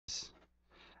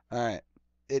All right.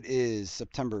 It is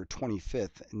September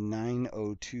 25th,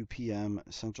 9:02 p.m.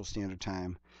 Central Standard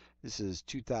Time. This is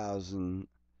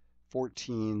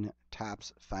 2014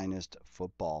 Topps Finest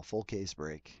Football full case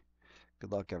break.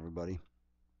 Good luck, everybody.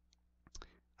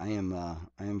 I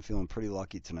am feeling pretty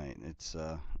lucky tonight.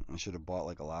 I should have bought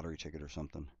like a lottery ticket or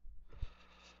something.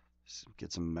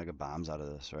 Get some mega bombs out of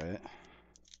this, right?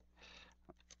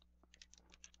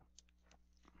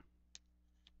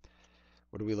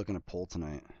 What are we looking to pull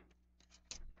tonight?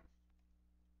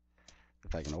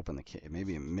 If I can open the case,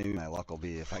 maybe my luck will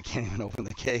be if I can't even open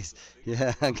the case.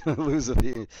 Yeah, I'm gonna lose a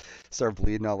few, start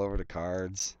bleeding all over the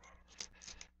cards.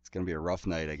 It's gonna be a rough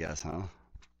night, I guess, huh?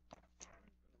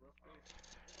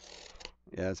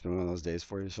 Yeah, it's been one of those days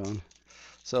for you, Sean.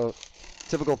 So,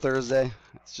 typical Thursday.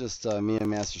 It's just me and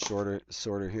Master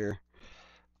Sorter here,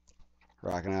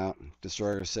 rocking out.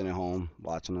 Destroyer sitting at home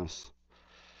watching us.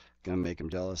 Gonna make him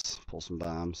jealous. Pull some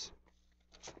bombs.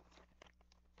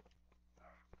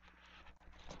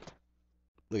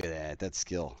 Look at that. That's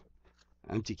skill.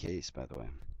 Empty case, by the way.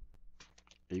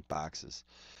 8 boxes.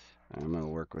 I'm gonna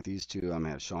work with these two. I'm gonna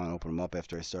have Sean open them up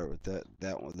after I start with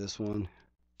this one.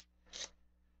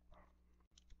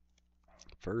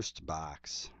 First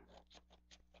box.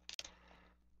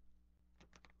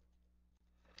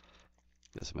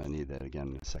 Guess I'm gonna need that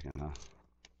again in a second, huh?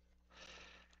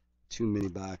 2 mini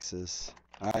boxes.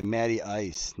 All right, Matty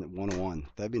Ice, 101.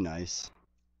 That'd be nice.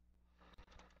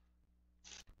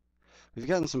 We've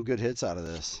gotten some good hits out of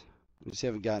this. We just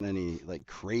haven't gotten any like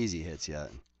crazy hits yet.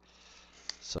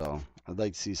 So I'd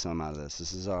like to see some out of this.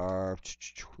 This is our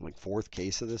like 4th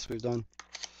case of this we've done.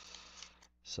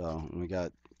 So we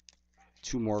got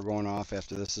 2 more going off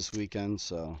after this weekend.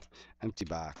 So empty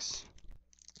box.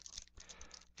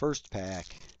 First pack.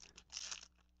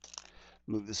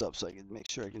 Move this up so I can make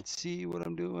sure I can see what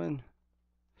I'm doing.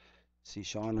 See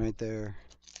Sean right there.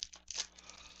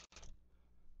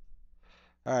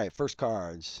 All right, first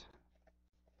cards.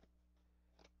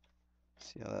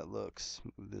 See how that looks.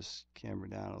 Move this camera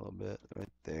down a little bit right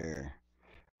there.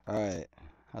 All right,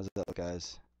 how's that look,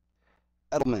 guys?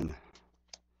 Edelman,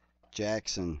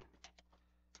 Jackson,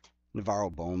 Navarro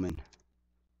Bowman,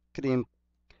 Kadeem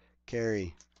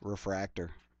Carey, Refractor,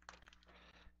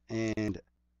 and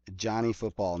Johnny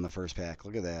Football in the first pack.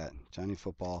 Look at that. Johnny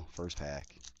Football, first pack.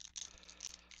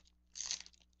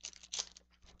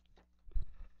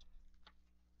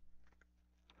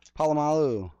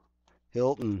 Palomalu,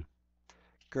 Hilton,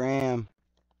 Graham,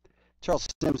 Charles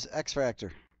Sims, X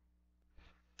Factor.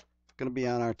 Going to be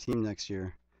on our team next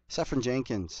year. Sefrin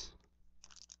Jenkins.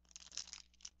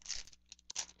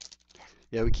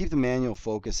 Yeah, we keep the manual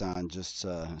focus on just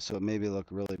so it maybe look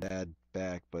really bad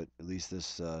back, but at least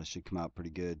this should come out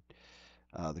pretty good.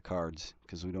 The cards,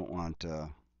 because we don't want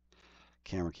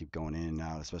camera keep going in and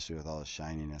out, especially with all the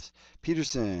shininess.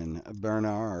 Peterson,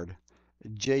 Bernard,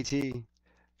 JT,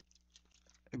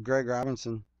 Greg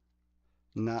Robinson.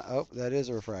 Not, oh, that is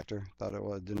a refractor. Thought it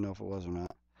was. Didn't know if it was or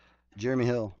not. Jeremy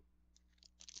Hill.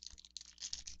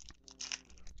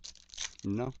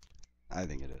 No, I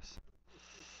think it is.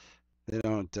 They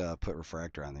don't put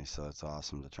refractor on these, so it's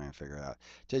awesome to try and figure it out.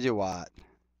 JJ Watt,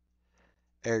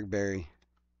 Eric Berry.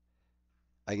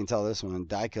 I can tell this one.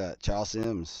 Die cut. Charles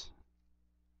Sims,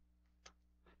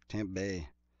 Tampa Bay,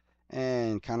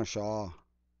 and Connor Shaw.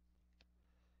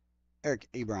 Eric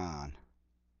Ebron.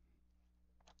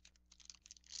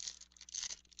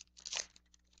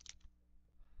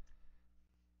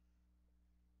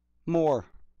 Moore.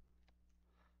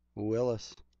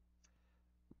 Willis.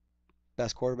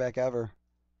 Best quarterback ever.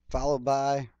 Followed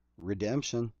by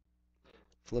Redemption.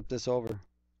 Flip this over.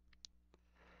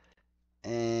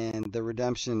 And the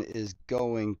redemption is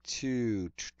going to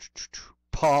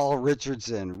Paul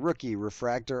Richardson. Rookie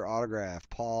refractor autograph.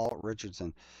 Paul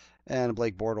Richardson. And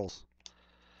Blake Bortles.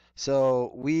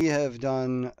 So we have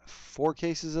done 4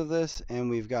 cases of this, and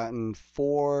we've gotten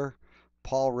 4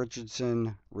 Paul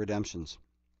Richardson redemptions.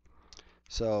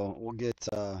 So we'll get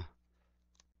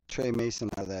Trey Mason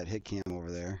out of that hit cam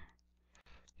over there.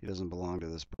 He doesn't belong to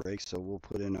this break, so we'll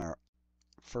put in our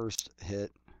first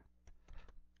hit,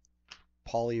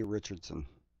 Paulie Richardson.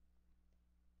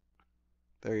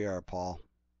 There you are, Paul.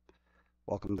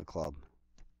 Welcome to the club.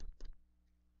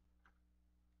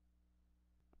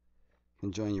 You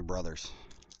can join your brothers.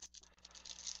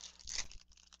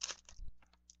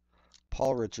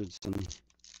 Paul Richardson.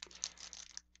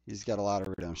 He's got a lot of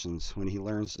redemptions. When he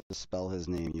learns to spell his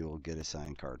name, you will get a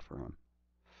signed card for him,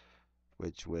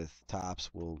 which with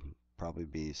Topps will probably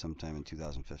be sometime in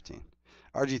 2015.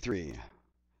 RG3,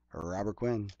 Robert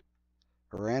Quinn,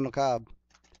 Randall Cobb,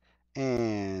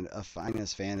 And a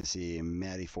Finest Fantasy,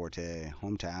 Matty Forte,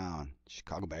 hometown,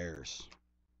 Chicago Bears,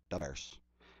 the Bears.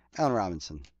 Allen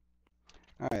Robinson.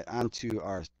 All right, on to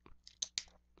our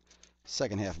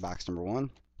second half box number 1.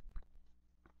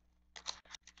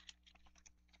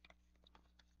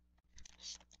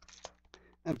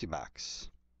 Empty box.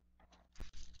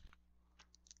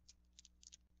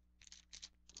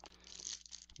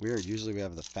 Weird, usually we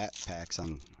have the fat packs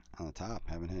on the top.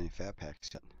 Haven't had any fat packs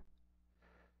yet.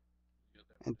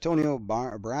 Antonio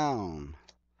Brown,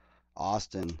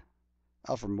 Austin,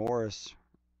 Alfred Morris,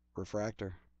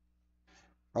 refractor.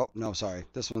 Oh, no, sorry.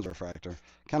 This one's refractor.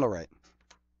 Kendall Wright.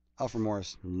 Alfred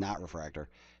Morris, not refractor.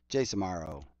 Jace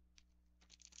Amaro.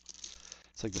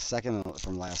 It's like the second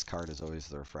from last card is always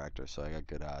the refractor, so I got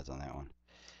good odds on that one.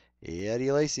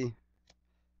 Eddie Lacy.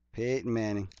 Peyton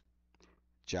Manning.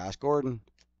 Josh Gordon.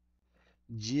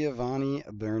 Giovanni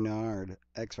Bernard,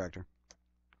 X-Factor.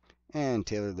 And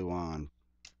Taylor Lewan.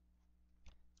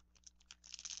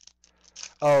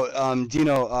 Oh,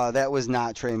 Dino, that was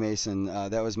not Trey Mason.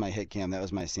 That was my hit cam. That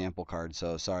was my sample card.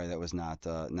 So sorry, that was not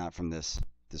from this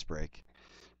break.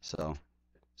 So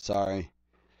sorry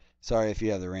if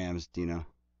you have the Rams, Dino.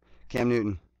 Cam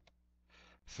Newton,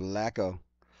 Flacco,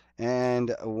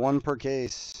 and one per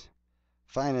case.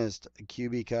 Finest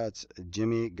QB cuts,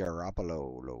 Jimmy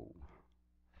Garoppolo,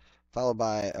 followed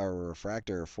by a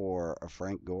refractor for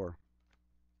Frank Gore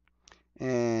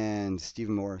and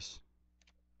Stephen Morris.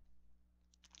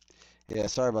 Yeah,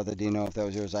 sorry about that, Dino, if that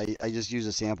was yours. I just use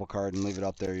a sample card and leave it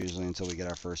up there usually until we get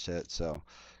our first hit, so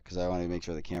because I want to make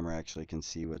sure the camera actually can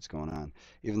see what's going on,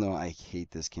 even though I hate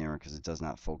this camera because it does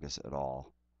not focus at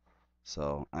all.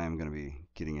 So I am going to be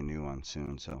getting a new one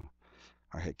soon, so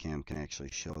our hit cam can actually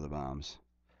show the bombs.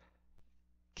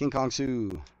 King Kong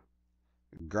Su,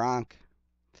 Gronk,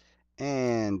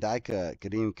 and die cut,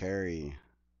 Kadeem Carey,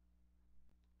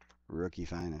 rookie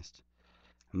finest,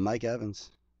 Mike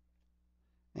Evans,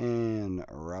 and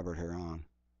Robert Herron.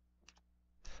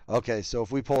 Okay, so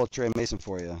if we pull a Trey Mason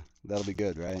for you, that'll be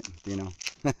good, right? You know?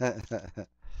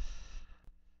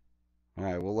 All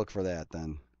right, we'll look for that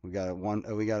then.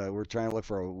 We're trying to look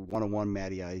for a 1-on-1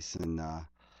 Matty Ice and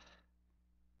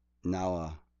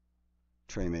now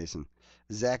Trey Mason.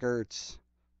 Zach Ertz,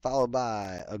 followed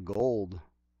by a gold,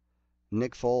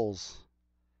 Nick Foles,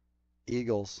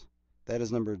 Eagles. That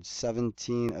is numbered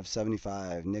 17 of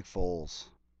 75, Nick Foles.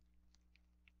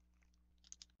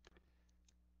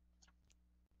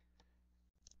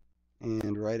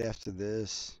 And right after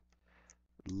this,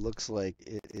 looks like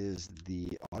it is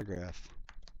the autograph.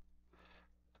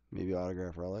 Maybe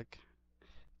autograph relic.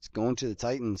 It's going to the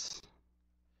Titans.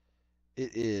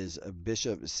 It is a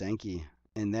Bishop Sankey,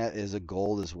 and that is a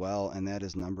gold as well, and that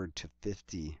is numbered to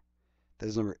 50. That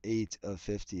is number 8 of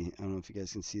 50. I don't know if you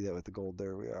guys can see that with the gold.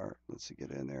 There we are. Let's get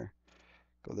in there.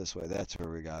 Go this way. That's where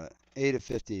we got it. 8 of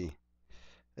 50.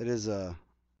 It is a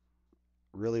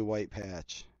really white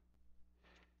patch.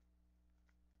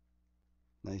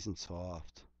 Nice and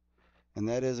soft. And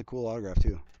that is a cool autograph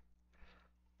too.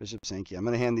 Bishop Sankey. I'm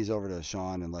going to hand these over to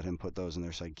Sean and let him put those in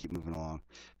there so I can keep moving along.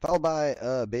 Followed by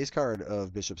a base card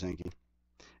of Bishop Sankey.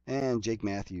 And Jake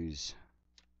Matthews.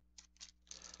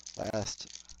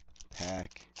 Last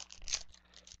pack.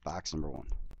 Box number 1.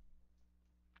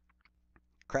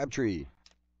 Crabtree.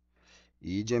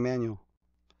 E.J. Manuel.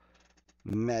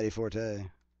 Matty Forte.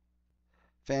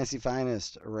 Fancy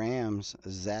Finest. Rams.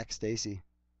 Zach Stacy.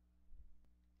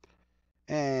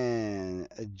 And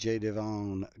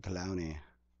Jadeveon Clowney.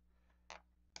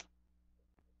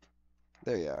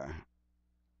 There you are.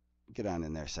 Get on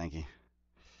in there, Sankey.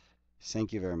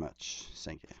 Thank you very much.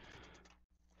 Thank you.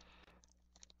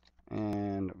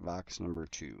 And box number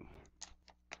 2.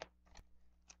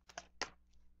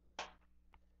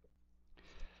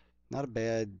 Not a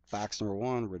bad box number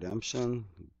 1. Redemption.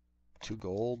 2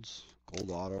 golds.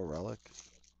 Gold auto relic.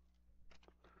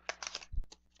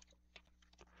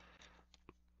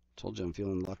 Told you I'm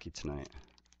feeling lucky tonight.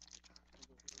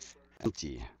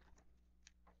 Empty.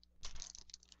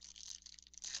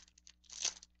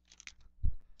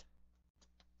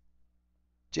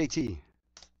 JT.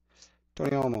 Tony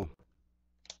Romo.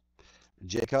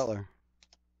 Jay Cutler.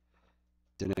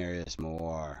 Denarius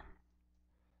Moore.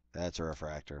 That's a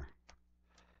refractor.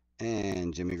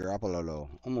 And Jimmy Garoppolo.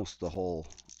 Almost the whole,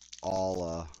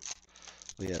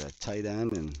 we had a tight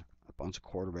end and a bunch of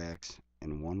quarterbacks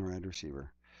and one wide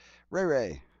receiver.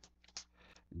 Ray.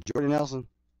 Jordy Nelson.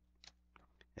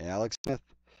 Alex Smith.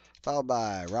 Followed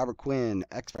by Robert Quinn,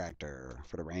 X-Factor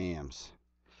for the Rams.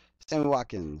 Sammy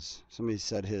Watkins. Somebody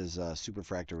said his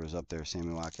Superfractor was up there.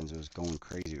 Sammy Watkins. It was going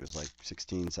crazy. It was like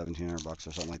 $1,600, $1,700 or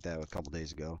something like that a couple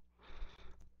days ago.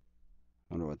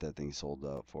 Wonder what that thing sold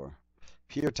out for.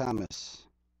 Peter Thomas,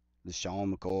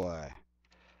 LeSean McCoy,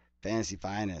 Fantasy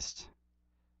Finest,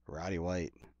 Roddy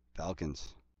White,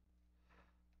 Falcons.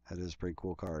 That is a pretty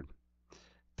cool card.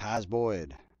 Taj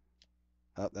Boyd.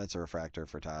 Oh, that's a refractor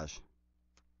for Taj.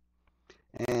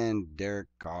 And Derek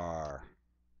Carr.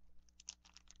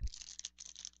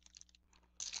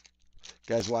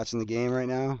 Guys watching the game right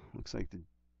now? Looks like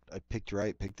I picked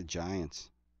right, picked the Giants.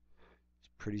 It's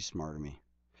pretty smart of me.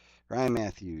 Ryan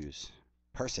Matthews.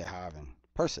 Percy Harvin.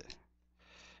 Percy.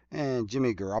 And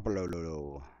Jimmy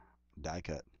Garoppolo. Die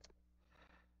cut.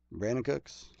 Brandon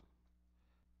Cooks.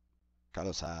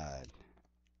 Carlos Hyde.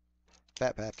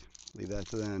 Fat Pack. Leave that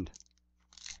to the end.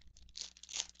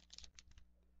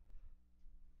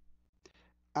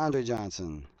 Andre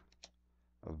Johnson.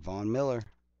 Von Miller.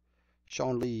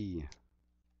 Sean Lee.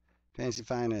 Fantasy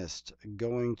Finest.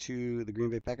 Going to the Green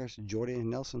Bay Packers. Jordy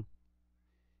Nelson.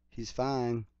 He's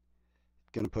fine.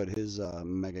 Going to put his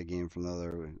mega game from the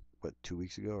other, 2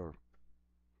 weeks ago? Or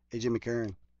AJ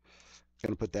McCarron. Going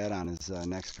to put that on his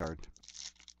next card.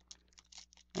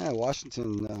 Yeah,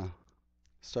 Washington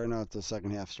starting out the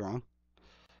second half strong.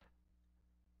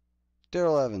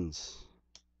 Darrell Evans.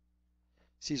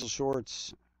 Cecil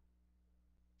Shorts.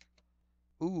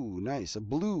 Ooh, nice. A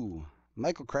blue.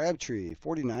 Michael Crabtree,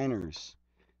 49ers.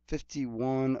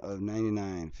 51 of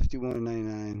 99. 51 of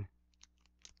 99.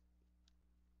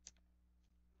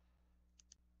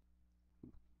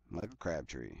 Michael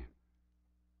Crabtree.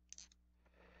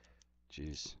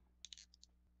 Jeez.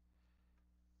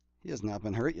 He has not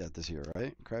been hurt yet this year,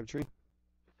 right? Crabtree?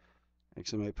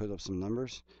 Actually might put up some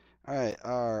numbers. Alright,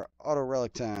 our auto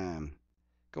relic time.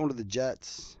 Going to the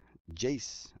Jets.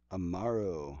 Jace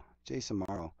Amaro. Jace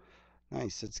Amaro.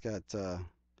 Nice. It's got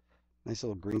nice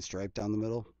little green stripe down the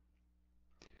middle.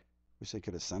 Wish I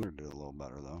could have centered it a little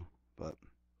better though. But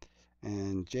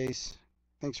and Jace,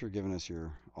 thanks for giving us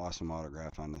your awesome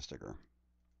autograph on the sticker.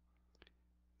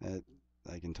 That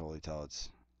I can totally tell it's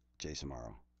Jace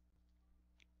Amaro.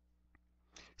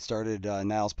 Started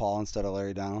Niles Paul instead of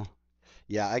Larry Donnell.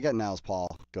 Yeah, I got Niles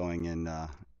Paul going in a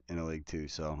league too,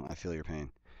 so I feel your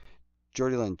pain.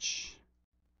 Jordy Lynch.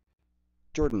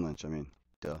 Jordan Lynch, I mean.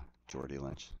 Duh. Jordy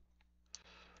Lynch.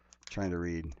 Trying to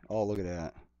read. Oh, look at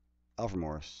that. Alfred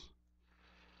Morris.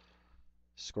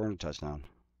 Scoring a touchdown.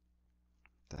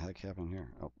 What the heck happened here?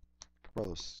 Oh, couple of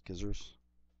those skizzers.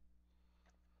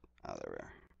 Ah, there we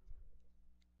are.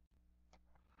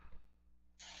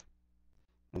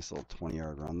 Nice little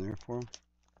 20-yard run there for him.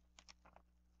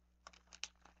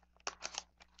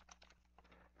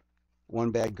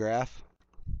 One bad graph.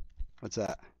 What's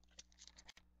that?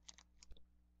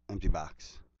 Empty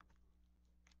box.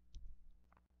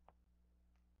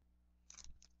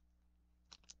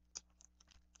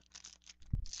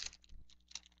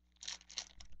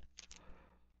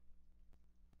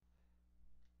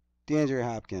 DeAndre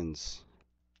Hopkins.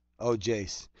 Oh,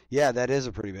 Jace. Yeah, that is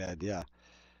a pretty bad, yeah.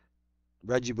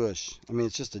 Reggie Bush. I mean,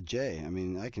 it's just a J. I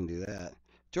mean, I can do that.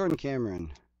 Jordan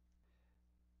Cameron.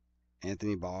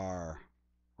 Anthony Barr.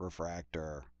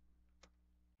 Refractor.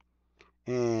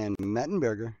 And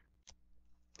Mettenberger.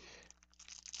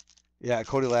 Yeah,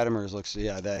 Cody Latimer's looks,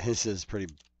 yeah, his is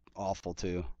pretty awful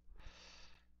too.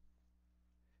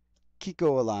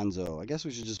 Kiko Alonso. I guess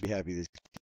we should just be happy this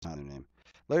is not their name.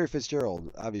 Larry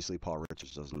Fitzgerald. Obviously, Paul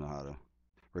Richards doesn't know how to.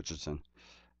 Richardson.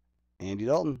 Andy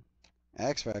Dalton.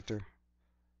 X Factor.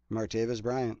 Martavis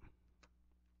Bryant.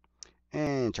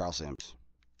 And Charles Sims.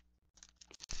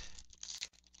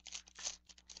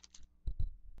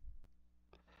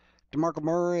 DeMarco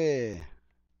Murray.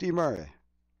 D. Murray.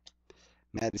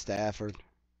 Matty Stafford.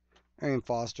 Arian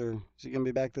Foster. Is he going to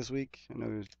be back this week? I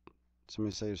know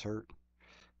somebody say he's hurt.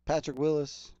 Patrick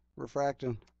Willis.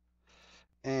 Refracting.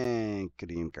 And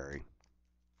Kadeem Curry.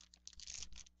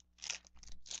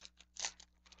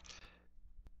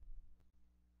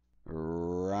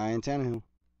 Ryan Tannehill.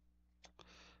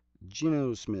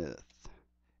 Geno Smith.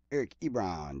 Eric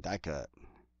Ebron. Die cut.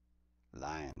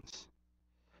 Lions.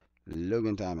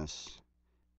 Logan Thomas.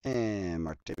 And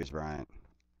Martavis Bryant.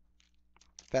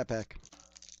 Fat Pack.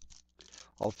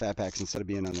 All Fat Packs, instead of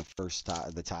being on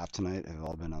the top tonight, have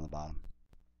all been on the bottom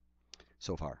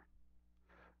so far.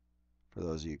 For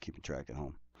those of you keeping track at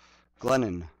home.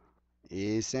 Glennon.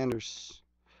 A. Sanders.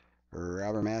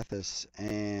 Robert Mathis.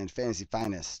 And Fantasy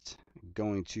Finest.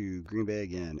 Going to Green Bay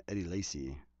again. Eddie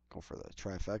Lacy. Go for the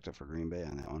trifecta for Green Bay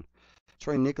on that one.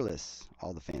 Troy Nicholas.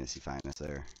 All the Fantasy Finest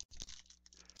there.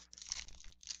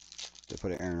 They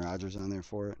put Aaron Rodgers on there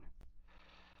for it.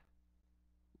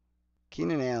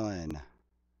 Keenan Allen.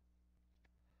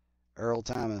 Earl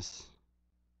Thomas.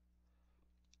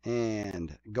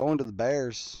 And going to the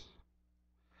Bears.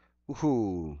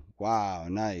 Ooh, wow,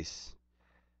 nice.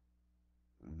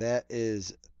 That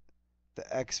is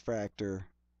the X Factor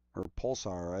or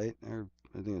Pulsar, right? Or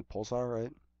I think it's Pulsar,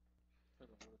 right?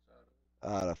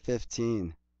 Out of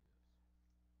 15.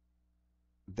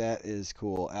 That is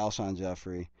cool. Alshon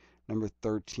Jeffrey, number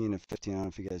 13 of 15. I don't know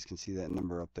if you guys can see that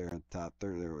number up there at the top.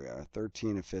 There we are.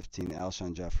 13 of 15,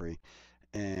 Alshon Jeffrey.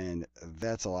 And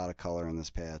that's a lot of color in this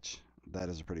patch. That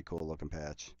is a pretty cool looking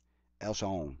patch.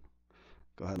 Alshon.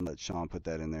 Go ahead and let Sean put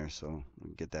that in there so we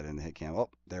can get that in the hit cam. Oh,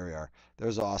 there we are.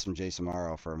 There's awesome Jason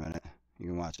Morrow for a minute. You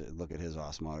can watch it. Look at his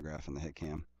awesome autograph in the hit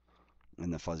cam. In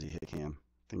the fuzzy hit cam.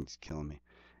 Thing's killing me.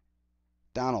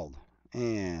 Donald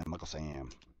and Michael Sam.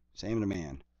 Sam the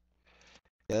man.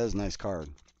 Yeah, that is a nice card.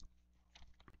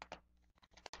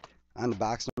 On to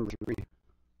box number 3.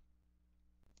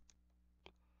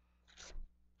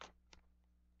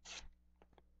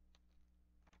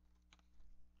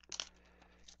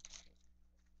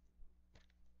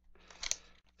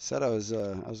 Said I was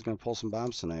gonna pull some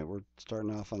bombs tonight. We're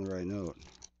starting off on the right note.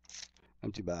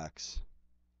 Empty box.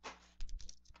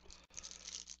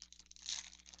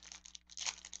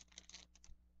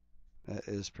 That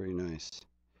is pretty nice.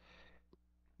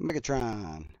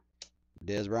 Megatron,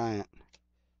 Dez Bryant,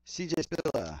 CJ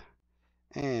Spilla,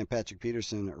 and Patrick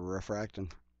Peterson refracting.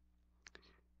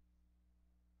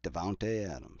 Devontae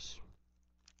Adams.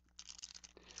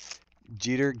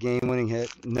 Jeter game-winning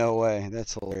hit? No way.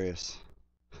 That's hilarious.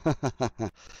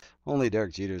 Only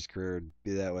Derek Jeter's career would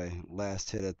be that way. Last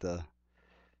hit at the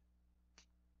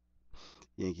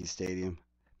Yankee Stadium.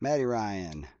 Matty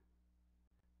Ryan.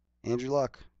 Andrew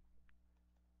Luck.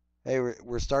 Hey,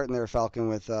 we're starting there, Falcon,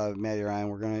 with Matty Ryan.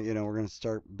 We're gonna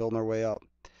start building our way up.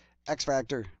 X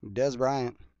Factor, Dez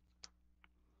Bryant,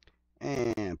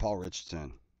 and Paul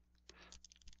Richardson.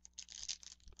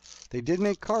 They did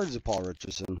make cards of Paul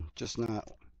Richardson, just not.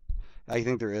 I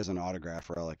think there is an autograph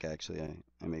relic, actually.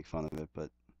 I make fun of it, but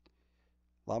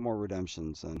a lot more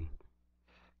redemptions than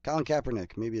Colin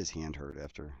Kaepernick. Maybe his hand hurt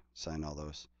after signing all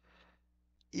those.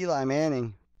 Eli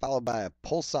Manning, followed by a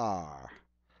Pulsar.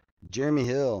 Jeremy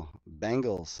Hill,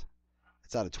 Bengals.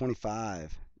 It's out of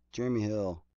 25. Jeremy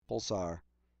Hill, Pulsar.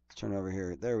 Let's turn it over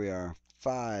here. There we are.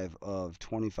 5 of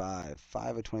 25.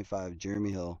 5 of 25,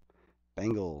 Jeremy Hill,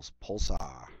 Bengals,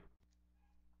 Pulsar.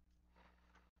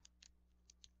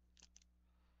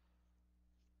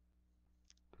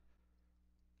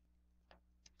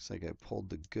 Looks like I pulled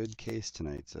the good case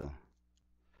tonight to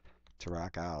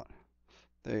rock out.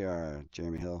 There you are,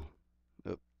 Jeremy Hill.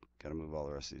 Oop, gotta move all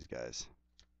the rest of these guys.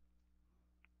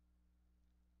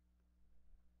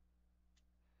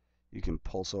 You can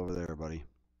pulse over there, buddy.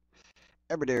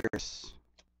 Eberderis.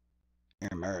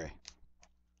 Aaron Murray.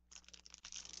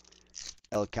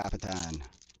 El Capitan.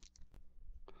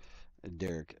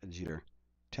 Derek Jeter.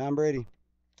 Tom Brady.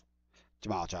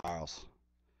 Jamal Charles.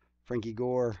 Frankie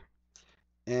Gore.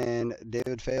 And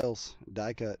David Fales.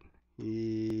 Die cut.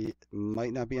 He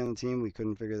might not be on the team. We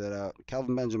couldn't figure that out.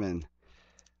 Calvin Benjamin.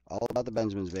 All about the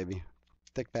Benjamins, baby.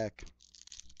 Thick pack.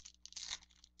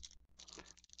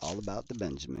 All about the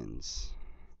Benjamins.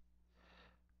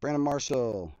 Brandon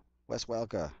Marshall. Wes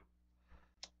Welker.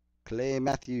 Clay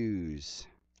Matthews.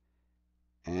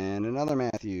 And another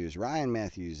Matthews. Ryan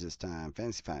Matthews this time.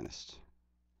 Fantasy Finest.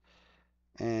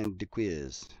 And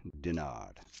DeQuiz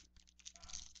Denard.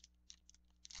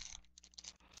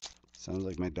 Sounds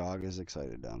like my dog is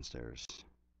excited downstairs.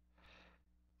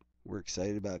 We're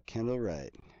excited about Kendall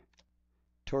Wright.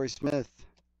 Torrey Smith.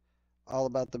 All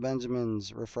about the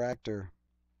Benjamins. Refractor.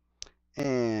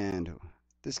 And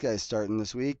this guy's starting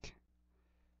this week.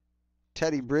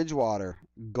 Teddy Bridgewater.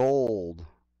 Gold.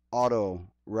 Auto.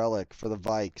 Relic for the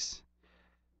Vikes.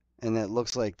 And that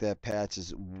looks like that patch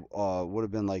is would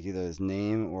have been like either his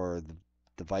name or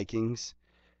the Vikings.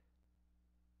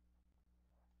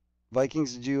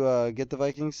 Vikings, did you get the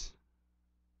Vikings?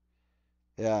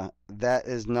 Yeah, that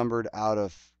is numbered out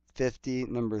of 50,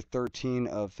 number 13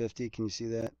 of 50. Can you see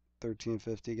that? 13 of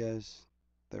 50, guys.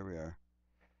 There we are.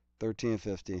 13 of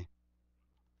 50.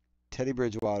 Teddy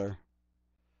Bridgewater,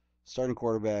 starting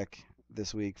quarterback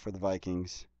this week for the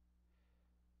Vikings.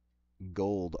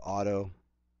 Gold auto.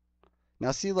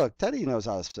 Now, see, look, Teddy knows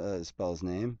how to spell his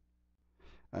name.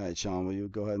 All right, Sean, will you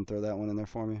go ahead and throw that one in there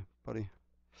for me, buddy?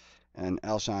 And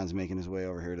Alshon's making his way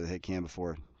over here to the hit cam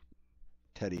before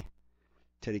Teddy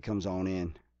comes on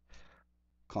in.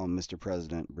 Call him Mr.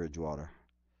 President Bridgewater.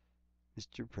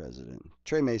 Mr. President.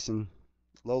 Trey Mason.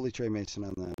 Lowly Trey Mason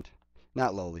on the end.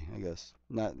 Not lowly, I guess.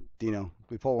 Not, Dino.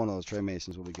 We pull one of those Trey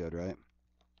Masons, we'll be good, right?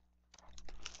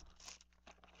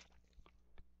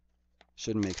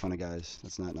 Shouldn't make fun of guys.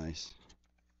 That's not nice.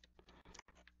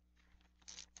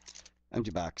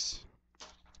 Empty box.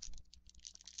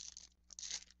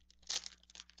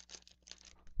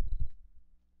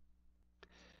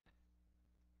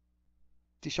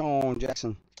 Deshaun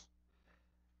Jackson.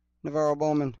 Navarro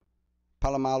Bowman.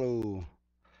 Palomalu.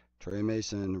 Trey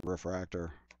Mason.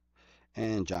 Refractor.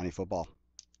 And Johnny Football.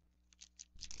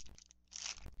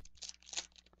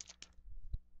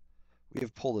 We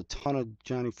have pulled a ton of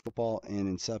Johnny Football and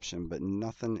Inception, but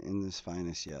nothing in this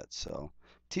finest yet. So,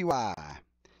 T.Y.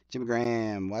 Jimmy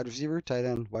Graham, wide receiver, tight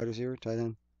end, wide receiver, tight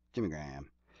end, Jimmy Graham.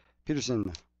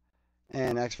 Peterson,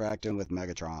 and X-Fracton with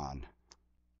Megatron.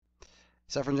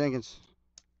 Sefron Jenkins.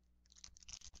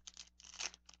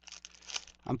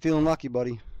 I'm feeling lucky,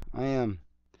 buddy. I am.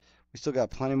 We still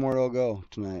got plenty more to go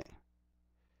tonight.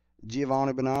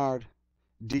 Giovanni Bernard,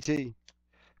 DT,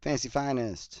 Fancy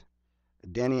Finest,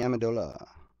 Danny Amendola,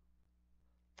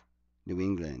 New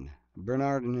England,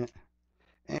 Bernard in it,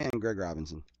 and Greg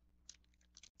Robinson.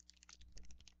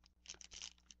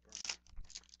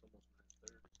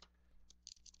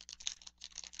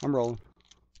 I'm rolling.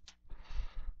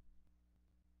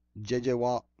 J.J.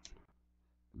 Watt,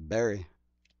 Barry,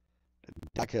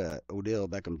 Daka Odell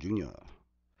Beckham Jr.,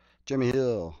 Jeremy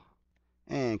Hill,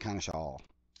 and Connor Shaw.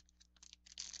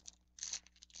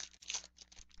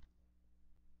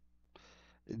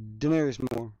 Denarius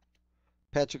Moore,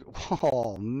 Patrick.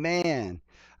 Oh man,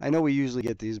 I know we usually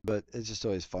get these, but it's just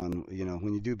always fun. You know,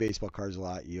 when you do baseball cards a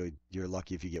lot, you're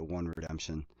lucky if you get one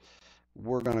redemption.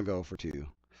 We're gonna go for two.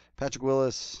 Patrick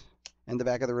Willis, and the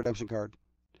back of the redemption card,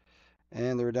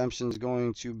 and the redemption is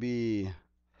going to be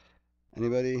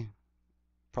anybody.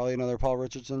 Probably another Paul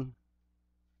Richardson.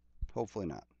 Hopefully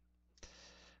not.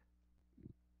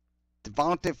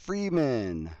 Devonta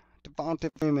Freeman.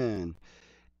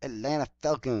 Atlanta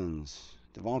Falcons.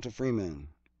 Devonta Freeman.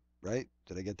 Right?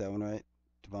 Did I get that one right?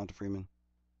 Devonta Freeman.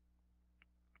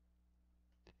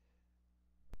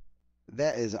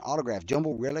 That is an autograph.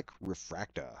 Jumbo Relic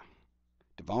Refractor.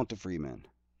 Devonta Freeman.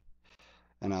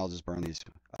 And I'll just burn these.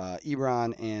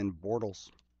 Ebron and Bortles.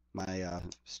 My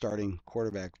starting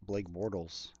quarterback, Blake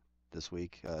Bortles, this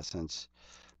week, since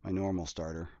my normal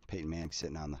starter, Peyton Manning,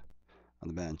 sitting on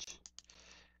the bench.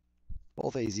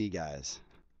 Both AZ guys.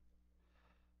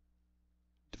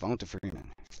 Devonta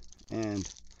Freeman. And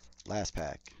last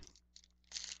pack.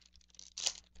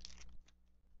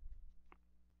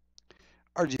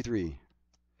 RG3.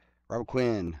 Robert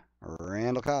Quinn.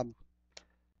 Randall Cobb.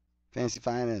 Fancy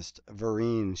Finest.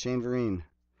 Vereen. Shane Vereen.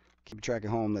 Keep track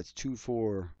at home. That's 2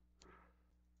 for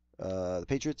the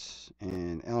Patriots.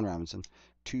 And Allen Robinson.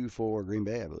 2 for Green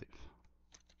Bay, I believe.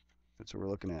 That's what we're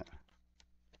looking at.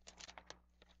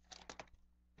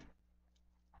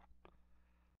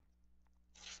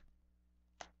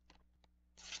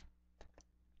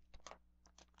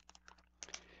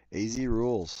 AZ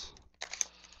rules.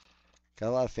 Got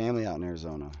a lot of family out in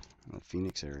Arizona, in the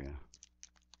Phoenix area.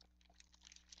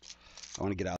 I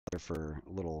want to get out there for a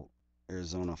little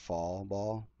Arizona fall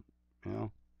ball, you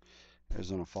know,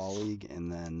 Arizona Fall League,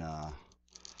 and then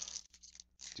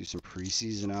do some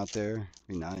preseason out there.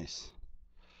 Be nice.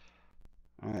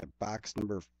 All right, box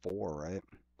number 4, right?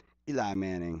 Eli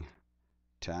Manning,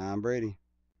 Tom Brady,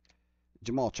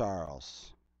 Jamal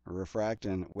Charles,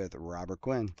 refracting with Robert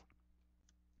Quinn,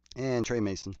 and Trey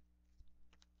Mason.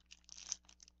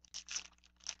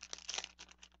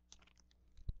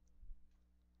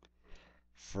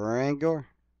 Frank Gore,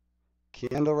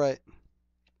 Kendall Wright,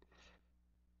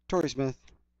 Torrey Smith,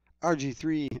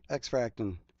 RG3,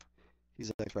 X-Fracton.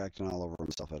 He's X-Fracton all over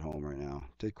himself at home right now.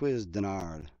 Dequiz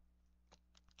Denard.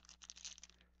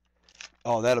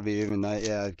 Oh, that'll be even nice.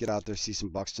 Yeah, get out there, see some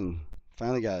Buxton.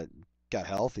 Finally got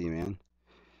healthy, man.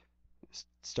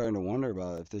 Starting to wonder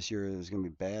about if this year is going to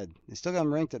be bad. They still got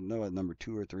him ranked at number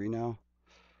 2 or 3 now.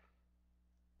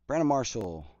 Brandon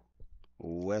Marshall,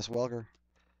 Wes Welker,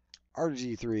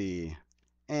 RG3,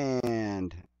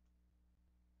 and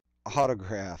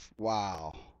autograph.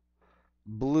 Wow.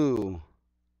 Blue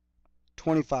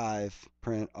 25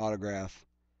 print autograph.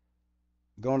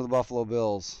 Going to the Buffalo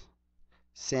Bills.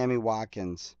 Sammy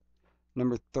Watkins.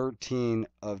 Number 13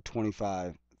 of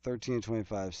 25. 13 of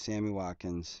 25, Sammy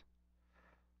Watkins.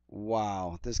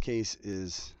 Wow. This case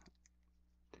is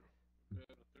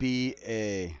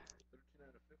BA.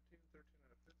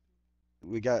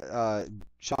 We got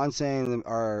Sean saying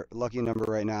our lucky number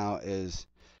right now is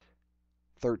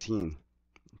 13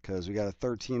 because we got a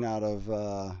 13 out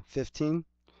of 15,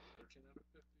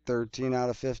 13 out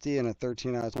of 50, and a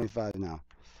 13 out of 25 now.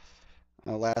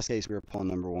 Last case we were pulling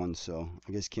number 1, so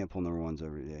I guess you can't pull number 1s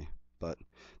every day. But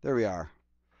there we are.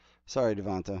 Sorry,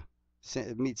 Devonta.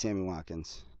 Meet Sammy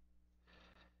Watkins.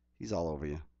 He's all over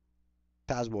you.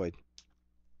 Paz Boyd.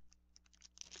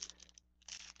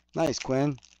 Nice,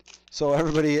 Quinn. So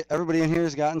everybody in here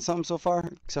has gotten something so far,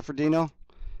 except for Dino.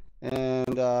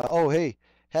 And oh hey,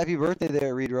 happy birthday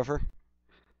there, Reed Ruffer.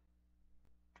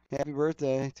 Happy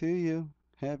birthday to you.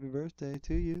 Happy birthday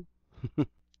to you.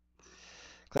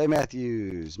 Clay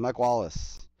Matthews, Mike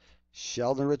Wallace,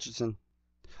 Sheldon Richardson.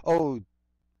 Oh,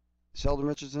 Sheldon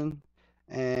Richardson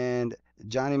and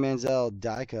Johnny Manziel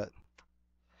die cut.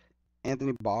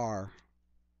 Anthony Barr.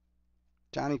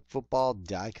 Johnny Football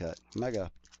die cut.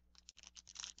 Mega.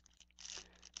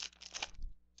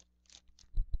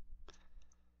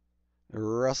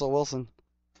 Russell Wilson.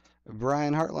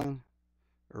 Brian Hartline.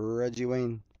 Reggie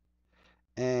Wayne.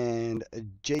 And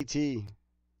JT.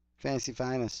 Fantasy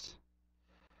Finest.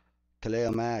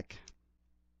 Khalil Mack.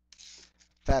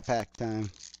 Fat Pack time.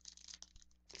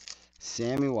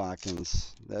 Sammy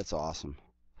Watkins. That's awesome.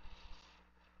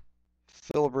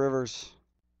 Phillip Rivers.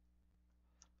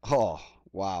 Oh,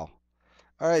 wow.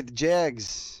 All right, the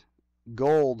Jags.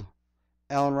 Gold.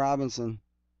 Allen Robinson.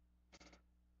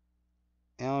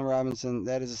 Allen Robinson,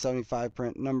 that is a 75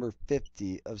 print, number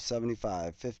 50 of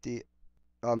 75. 50,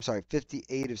 oh, I'm sorry,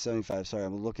 58 of 75. Sorry,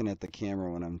 I'm looking at the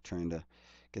camera when I'm trying to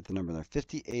get the number there.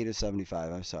 58 of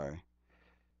 75, I'm sorry.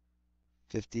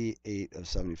 58 of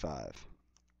 75.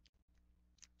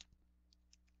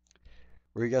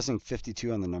 Were you guessing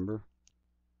 52 on the number?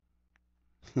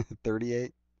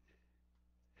 38?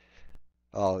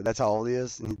 Oh, that's how old he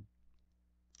is?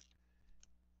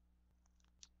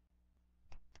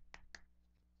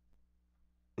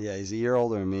 Yeah, he's a year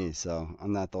older than me, so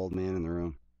I'm not the old man in the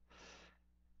room.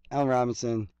 Allen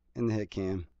Robinson in the hit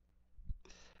cam.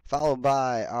 Followed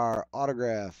by our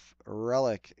autograph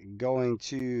relic going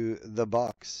to the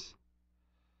Bucks.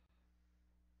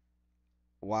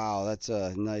 Wow, that's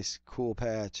a nice, cool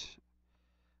patch.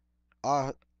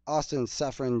 Austin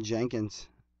Seferian-Jenkins.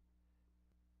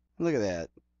 Look at that.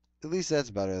 At least that's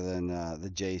better than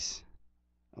the Jace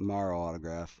Amaro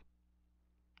autograph.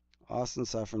 Austin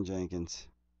Seferian-Jenkins.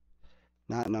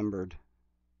 Not numbered.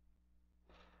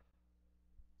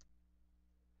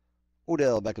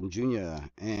 Odell Beckham Jr.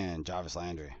 and Jarvis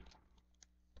Landry.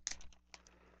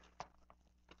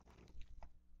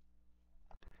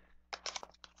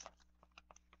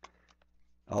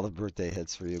 All the birthday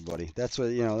hits for you, buddy. That's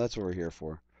what that's what we're here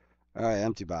for. All right,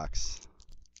 empty box.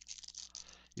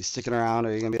 You sticking around?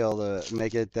 Are you gonna be able to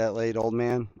make it that late, old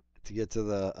man, to get to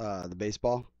the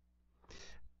baseball?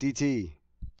 DT.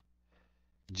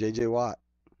 JJ Watt.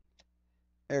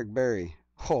 Eric Berry.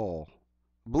 Oh,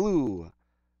 blue.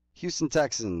 Houston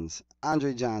Texans.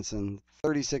 Andre Johnson.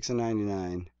 36 and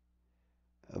 99.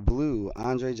 A blue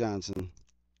Andre Johnson.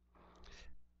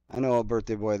 I know a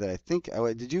birthday boy that I think.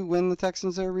 Oh, did you win the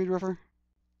Texans there, Reed Ruffer?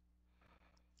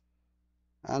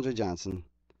 Andre Johnson.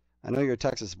 I know you're a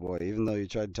Texas boy, even though you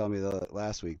tried to tell me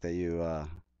last week that you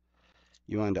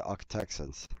wanted to Uck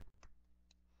Texans.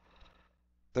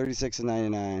 36 and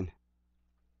 99.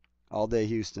 All day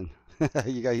Houston.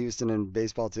 You got Houston in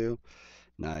baseball too?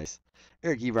 Nice.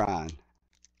 Eric Ebron.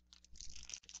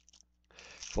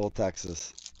 Full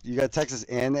Texas. You got Texas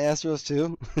and the Astros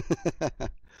too?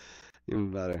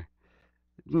 Even better.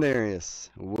 Darius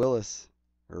Willis.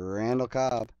 Randall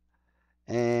Cobb.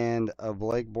 And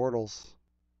Blake Bortles.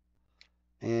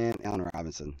 And Allen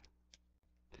Robinson.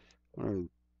 One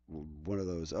of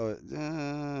those. Oh,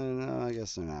 no, I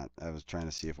guess they're not. I was trying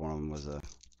to see if one of them was a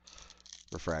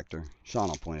refractor. Sean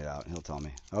will point it out. He'll tell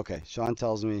me. Okay, Sean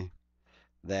tells me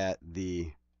that the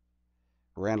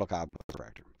Randall Cobb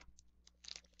refractor.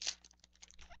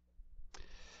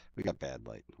 We got bad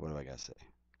light. What do I gotta say?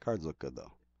 Cards look good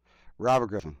though. Robert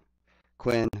Griffin,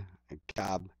 Quinn,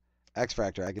 Cobb,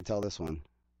 X-Fractor. I can tell this one.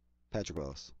 Patrick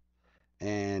Willis,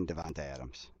 and Devontae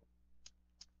Adams.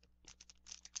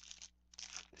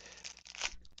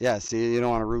 Yeah, see, you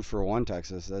don't want to root for one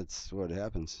Texas. That's what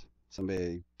happens.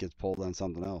 Somebody gets pulled on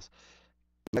something else.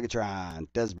 Megatron,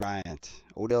 Dez Bryant,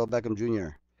 Odell Beckham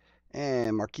Jr.,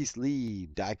 and Marquise Lee,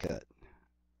 die cut.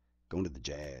 Going to the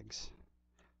Jags.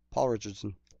 Paul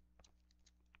Richardson.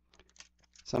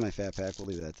 Semi-fat pack. We'll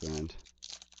leave that to the end.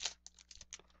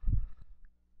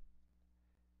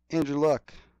 Andrew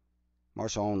Luck.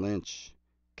 Marshawn Lynch.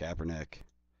 Kaepernick.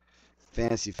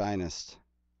 Fantasy Finest.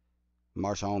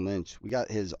 Marshawn Lynch. We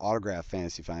got his autograph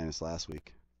Fantasy Finest last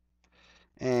week.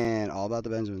 And all about the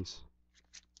Benjamins.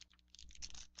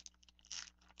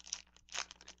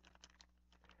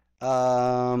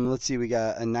 Let's see. We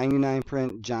got a 99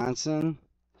 print Johnson.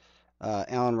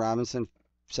 Allen Robinson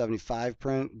 75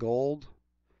 print gold.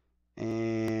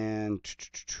 And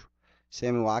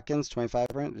Sammy Watkins 25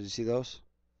 print. Did you see those?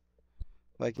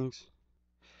 Vikings.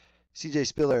 CJ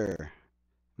Spiller.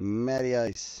 Matty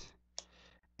Ice.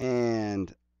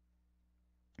 And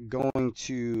going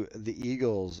to the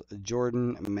Eagles,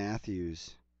 Jordan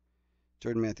Matthews.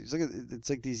 Jordan Matthews. Look at it's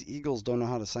like these Eagles don't know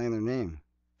how to sign their name.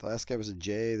 The last guy was a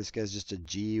J. This guy's just a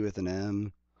G with an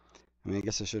M. I mean, I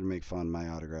guess I shouldn't make fun. My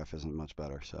autograph isn't much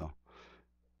better. So,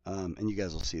 and you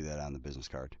guys will see that on the business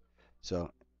card.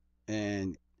 So,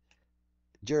 and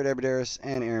Jared Abbrederis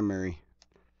and Aaron Murray.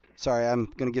 Sorry,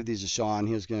 I'm gonna give these to Sean.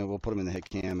 We'll put him in the hit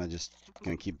cam. I'm just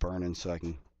gonna keep burning so I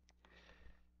can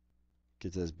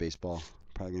get to this baseball.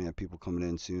 Probably gonna have people coming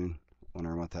in soon,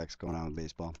 wondering what the heck's going on with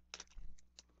baseball.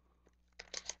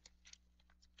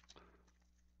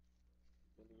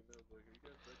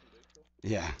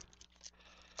 Yeah.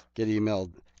 Get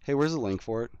emailed. Hey, where's the link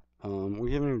for it?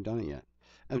 We haven't even done it yet.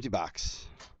 Empty box.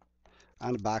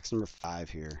 On to box number 5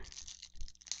 here.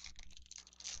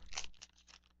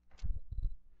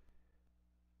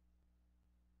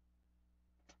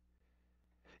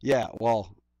 Yeah,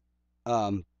 well,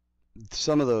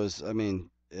 some of those, I mean,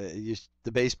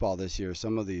 the baseball this year,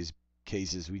 some of these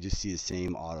cases, we just see the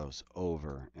same autos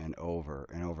over and over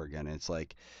and over again. It's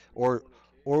like, or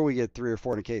we get 3 or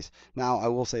 4 in a case. Now, I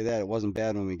will say that it wasn't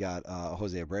bad when we got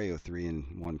Jose Abreu 3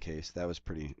 in one case. That was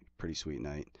pretty sweet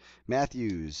night.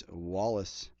 Matthews,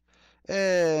 Wallace,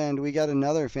 and we got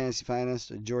another Fantasy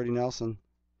Finest, Jordy Nelson.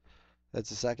 That's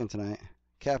the second tonight.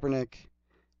 Kaepernick,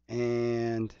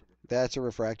 and that's a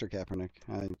refractor Kaepernick.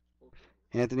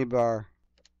 Anthony Barr,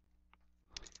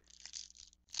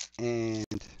 and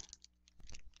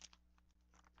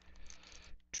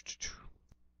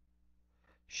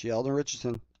Sheldon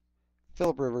Richardson,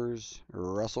 Phillip Rivers,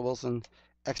 Russell Wilson,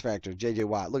 X Factor, J.J.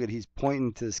 Watt. Look at he's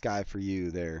pointing to the sky for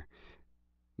you there,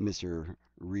 Mr.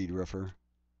 Reed Ruffer.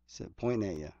 Pointing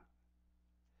at you.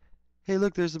 Hey,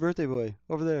 look, there's the birthday boy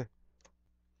over there.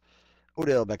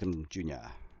 Odell Beckham Jr.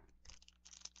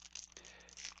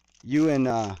 You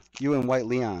and White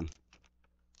Leon.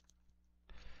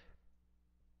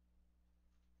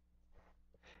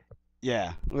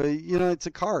 Yeah, well, it's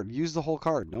a card. Use the whole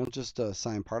card. Don't just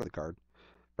sign part of the card.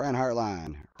 Brian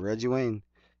Hartline, Reggie Wayne,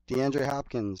 DeAndre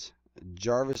Hopkins,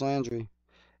 Jarvis Landry,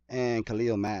 and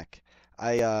Khalil Mack.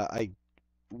 I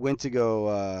went to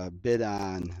go bid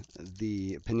on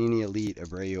the Panini Elite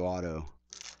Abreu auto,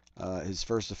 his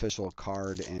first official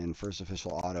card and first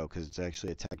official auto, because it's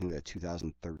actually technically a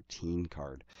 2013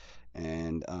 card.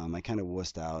 And I kind of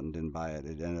wussed out and didn't buy it.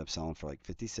 It ended up selling for like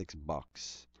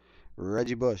 $56.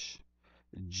 Reggie Bush,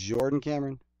 Jordan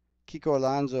Cameron, Kiko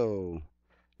Alonso,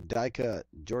 die cut,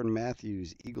 Jordan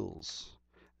Matthews, Eagles,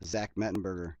 Zach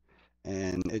Mettenberger.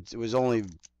 And it was only,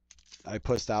 I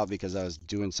pushed out because I was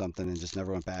doing something and just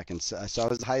never went back. And so I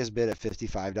was the highest bid at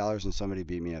 $55 and somebody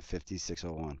beat me at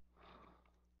 $56.01.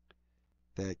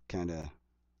 That kind of,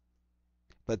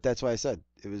 but that's why I said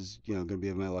it was, going to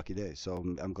be my lucky day. So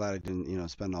I'm glad I didn't,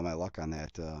 spend all my luck on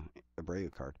that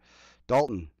Abreu card.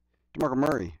 Dalton, DeMarco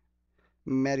Murray,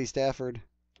 Matty Stafford,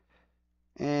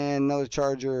 and another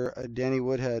Charger, Danny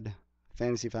Woodhead,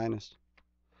 Fantasy Finest,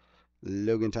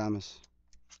 Logan Thomas.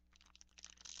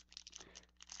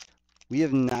 We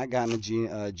have not gotten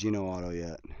a Geno auto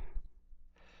yet.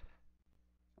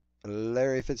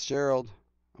 Larry Fitzgerald,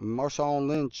 Marshawn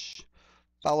Lynch,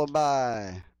 followed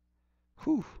by,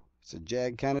 it's a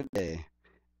Jag kind of day,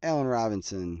 Allen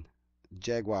Robinson,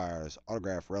 Jaguars,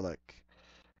 autograph relic.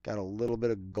 Got a little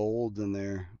bit of gold in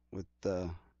there with the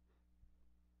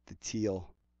teal.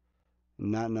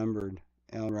 Not numbered.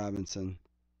 Allen Robinson.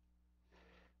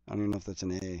 I don't even know if that's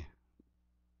an A.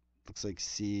 Looks like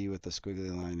C with a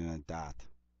squiggly line and a dot.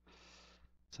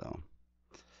 So,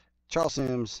 Charles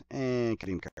Sims and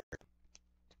Kadeem Carter.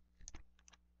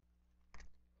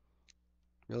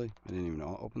 Really? I didn't even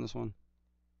open this one.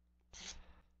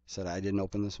 Said I didn't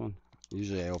open this one.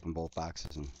 Usually I open both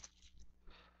boxes, and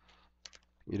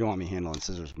you don't want me handling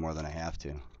scissors more than I have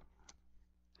to.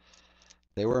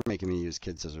 They were making me use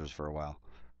kid scissors for a while.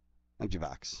 Empty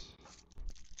box.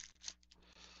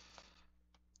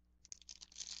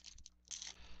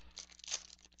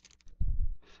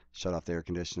 Shut off the air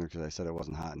conditioner because I said it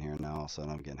wasn't hot in here, and now all of a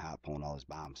sudden I'm getting hot pulling all these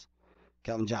bombs.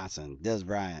 Kelvin Johnson, Dez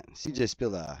Bryant, CJ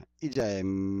Spiller, Eli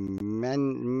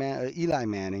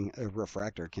Manning, a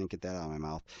refractor, can't get that out of my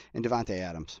mouth, and Devontae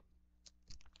Adams.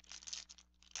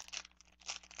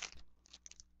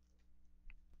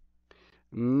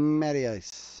 Matty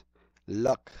Ice,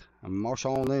 Luck,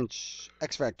 Marshawn Lynch,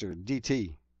 X Factor,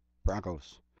 DT,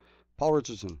 Broncos, Paul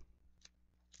Richardson.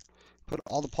 Put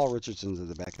all the Paul Richardsons at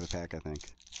the back of the pack, I think.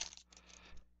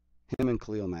 Him and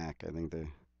Khalil Mack, I think they.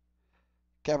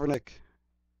 Kaepernick,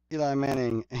 Eli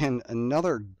Manning, and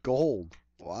another gold.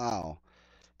 Wow.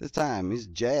 This time, he's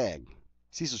Jag.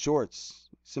 Cecil Shorts.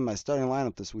 He's in my starting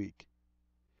lineup this week.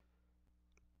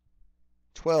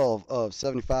 12 of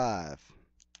 75.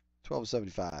 12 of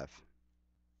 75.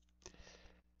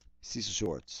 Cecil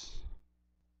Shorts.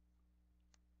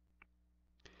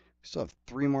 We still have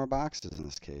 3 more boxes in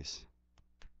this case.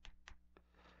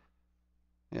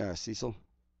 Yeah, Cecil.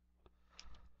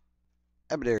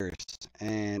 Ebeders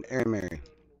and Aaron Mary.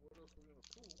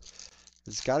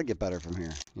 It's got to get better from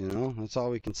here. You know, that's all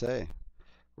we can say.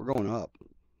 We're going up.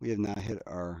 We have not hit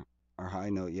our high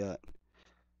note yet.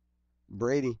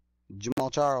 Brady, Jamal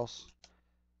Charles,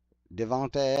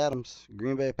 Devontae Adams,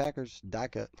 Green Bay Packers, die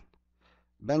cut.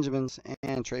 Benjamins,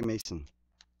 and Trey Mason.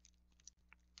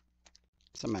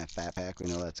 Some of that fat pack. We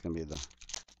know that's going to be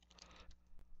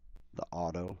the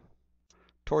auto.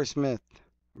 Torrey Smith,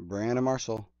 Brandon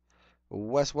Marshall,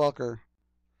 Wes Welker.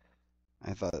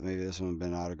 I thought maybe this one would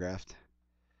have been autographed.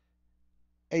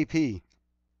 AP,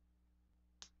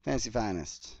 Fantasy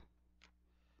Finest.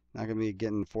 Not going to be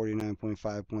getting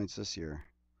 49.5 points this year.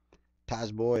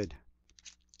 Taj Boyd.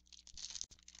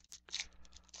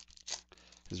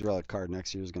 His relic card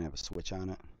next year is going to have a switch on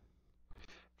it.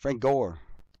 Frank Gore.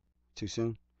 Too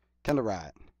soon. Kendall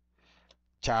Wright.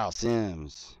 Charles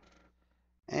Sims.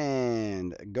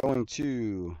 And going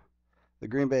to the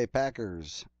Green Bay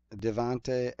Packers,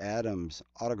 Devontae Adams,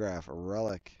 autograph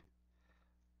relic.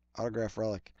 Autograph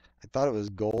relic. I thought it was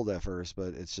gold at first,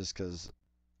 but it's just because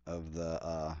of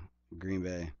the Green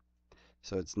Bay.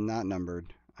 So it's not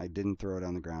numbered. I didn't throw it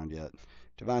on the ground yet.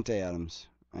 Devontae Adams.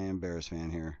 I am Bears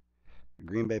fan here.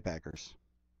 Green Bay Packers.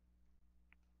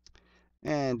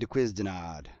 And DeQuiz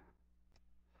Denard.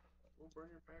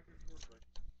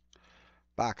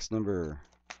 Box number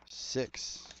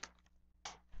 6.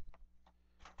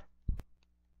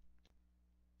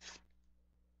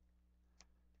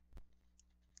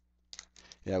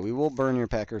 Yeah, we will burn your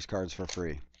Packers cards for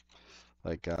free,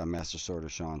 like Master Sorter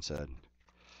Sean said.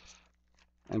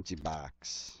 Empty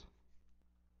box.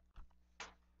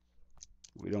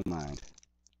 We don't mind.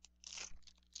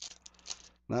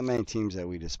 Not many teams that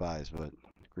we despise, but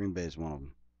Green Bay is one of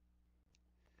them.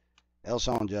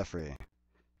 Elshon Jeffrey,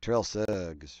 Terrell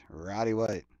Suggs, Roddy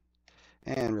White,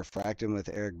 and refracting with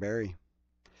Eric Berry,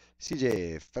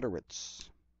 CJ Federwitz.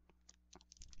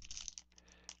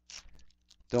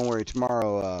 Don't worry,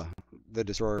 tomorrow the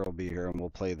Destroyer will be here and we'll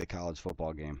play the college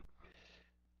football game.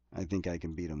 I think I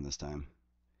can beat him this time.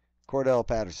 Cordell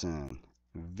Patterson,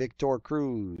 Victor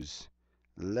Cruz,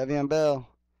 Le'Veon Bell,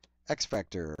 X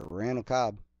Factor, Randall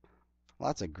Cobb.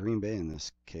 Lots of Green Bay in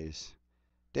this case.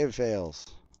 David Fales.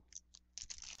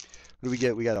 What do we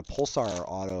get? We got a Pulsar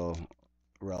auto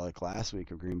relic last week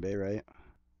of Green Bay, right?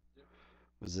 Yep.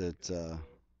 Was it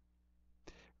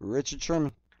Richard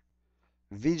Sherman,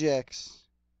 VJX,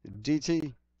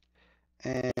 DT,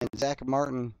 and Zach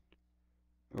Martin.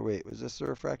 Or wait, was this a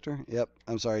refractor? Yep,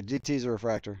 I'm sorry. DT's a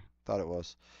refractor. Thought it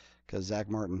was. Because Zach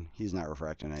Martin, he's not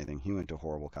refracting anything. He went to a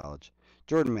horrible college.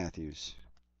 Jordan Matthews.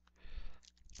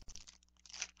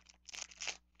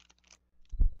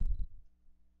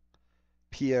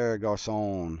 Pierre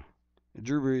Garcon.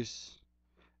 Drew Brees.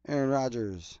 Aaron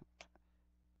Rodgers.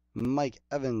 Mike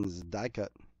Evans, die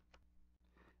cut.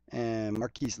 And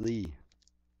Marquise Lee.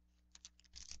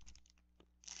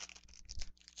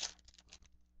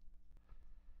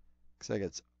 Looks like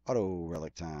it's auto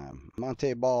relic time.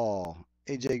 Monte Ball,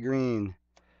 AJ Green,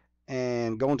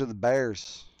 and going to the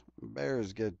Bears.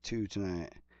 Bears get 2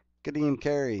 tonight. Kadeem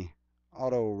Carey,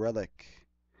 auto relic.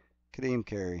 Kadeem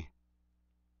Carey.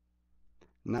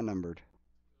 Not numbered.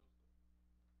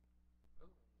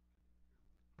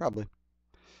 Probably.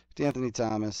 Anthony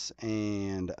Thomas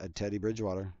and Teddy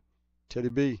Bridgewater. Teddy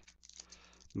B.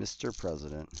 Mr.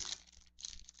 President.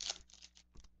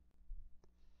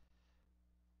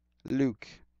 Luke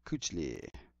Kuechly,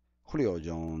 Julio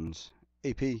Jones,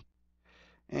 AP,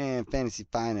 and Fantasy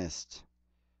Finest,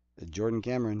 Jordan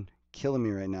Cameron, killing me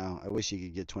right now. I wish he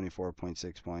could get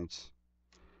 24.6 points.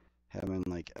 Have him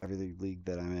in like every league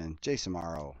that I'm in. Jason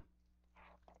Morrow.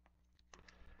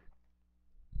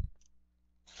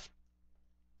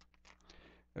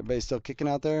 Everybody still kicking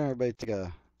out there? Everybody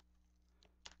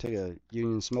take a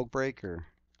union smoke break, or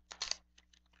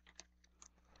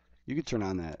you could turn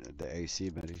on the AC,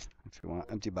 buddy, if you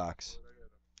want. Empty box.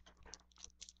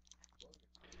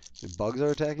 The bugs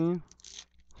are attacking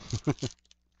you?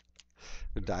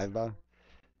 Or dive by?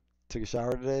 Took a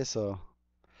shower today, so.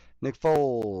 Nick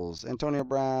Foles, Antonio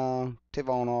Brown,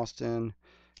 Tavon Austin,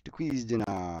 DeQuiz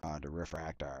Denard,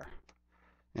 refractor,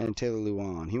 and Taylor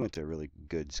Lewan. He went to a really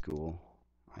good school.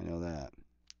 I know that.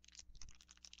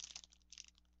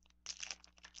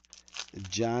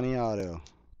 Johnny Otto.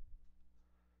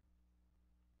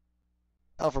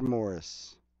 Alfred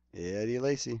Morris, Eddie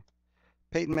Lacy,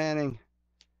 Peyton Manning,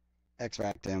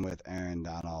 X-Fracting with Aaron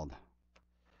Donald.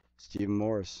 Stephen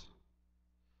Morris.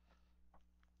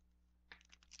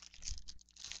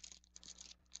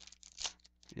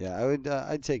 Yeah,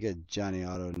 I'd take a Johnny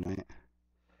Auto tonight.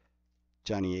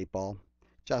 Johnny 8 Ball.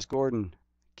 Josh Gordon.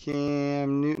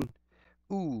 Cam Newton.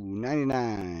 Ooh,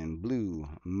 99. Blue.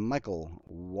 Michael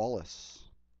Wallace.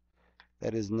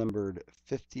 That is numbered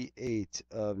 58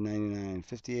 of 99.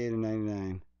 58 of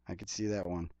 99. I could see that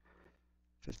one.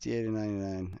 58 of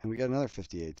 99. And we got another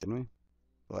 58, didn't we?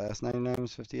 The last 99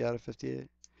 was 50 out of 58. It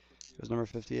was number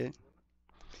 58.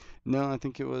 No, I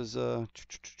think it was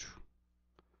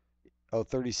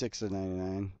 36 of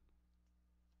 99.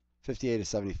 58 of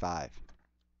 75.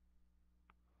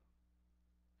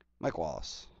 Mike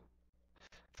Wallace.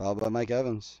 Followed by Mike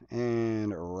Evans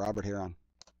and Robert Heron.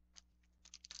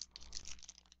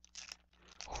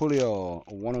 Julio,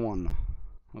 101.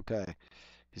 Okay.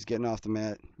 He's getting off the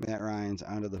Matt Ryans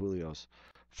onto the Julios.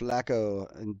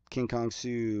 Flacco, King Kong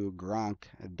Sue, Gronk,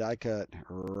 die cut,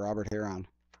 Robert Heron,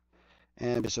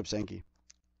 and Bishop Sankey.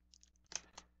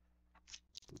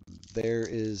 There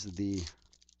is the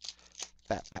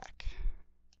Fat Pack.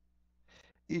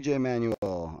 EJ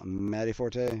Manuel, Matty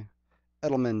Forte,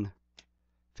 Edelman,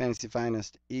 Fantasy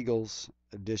Finest, Eagles,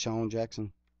 Deshaun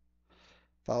Jackson,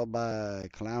 followed by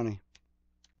Clowney.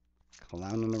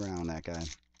 Clowning around that guy.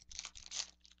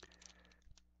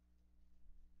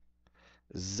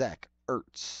 Zach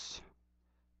Ertz,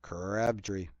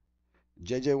 Crabtree,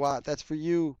 JJ Watt, that's for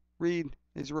you. Reed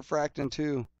is refracting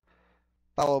too.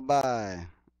 Followed by,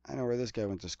 I know where this guy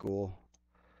went to school.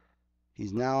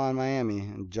 He's now on Miami.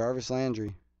 And Jarvis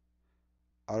Landry,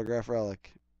 autograph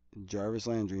relic. Jarvis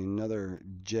Landry, another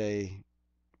J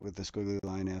with the squiggly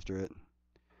line after it.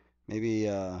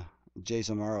 Maybe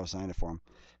Jason Morrow signed it for him.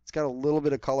 It's got a little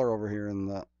bit of color over here and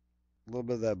a little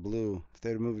bit of that blue. If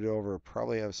they'd moved it over,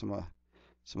 probably have some of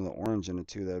the orange in it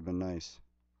too. That'd been nice.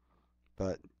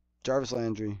 But Jarvis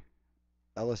Landry,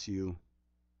 LSU,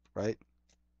 right?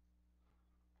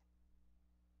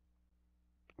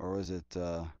 Or was it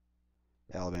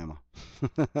Alabama?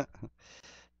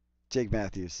 Jake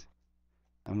Matthews.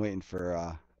 I'm waiting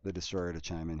for the Destroyer to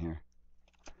chime in here.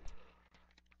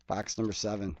 Box number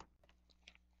 7.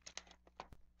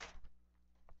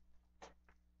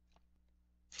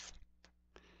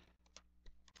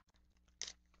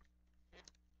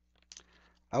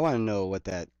 I want to know what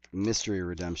that mystery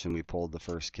redemption we pulled the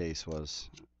first case was.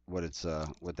 What it's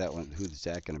what that one, who's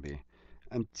that going to be?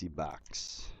 Empty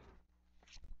box.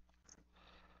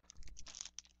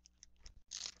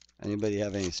 Anybody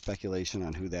have any speculation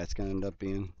on who that's going to end up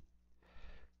being?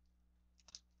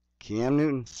 Cam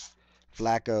Newton,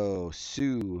 Flacco,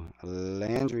 Sue,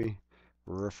 Landry,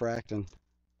 refracting,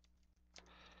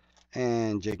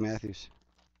 and Jake Matthews.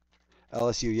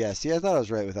 LSU, yeah. See, I thought I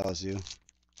was right with LSU.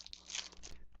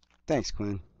 Thanks,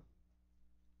 Quinn.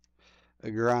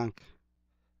 Gronk,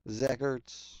 Zach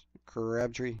Ertz,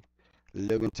 Crabtree,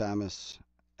 Logan Thomas,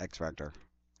 X-Factor,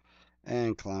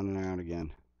 and clowning around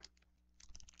again.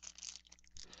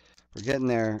 We're getting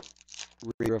there.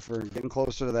 We're getting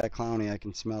closer to that Clowney. I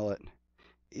can smell it.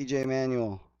 EJ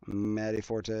Manuel, Matty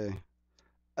Forte,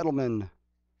 Edelman,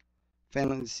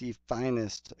 Fantasy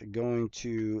Finest, going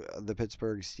to the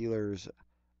Pittsburgh Steelers,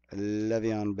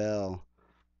 Le'Veon Bell,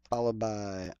 followed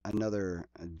by another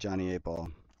Johnny 8 Ball.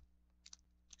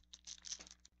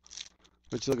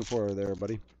 What you looking for there,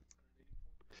 buddy?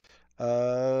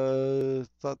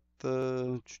 Thought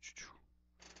there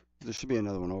should be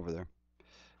another one over there.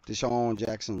 Deshaun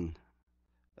Jackson,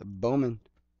 Bowman,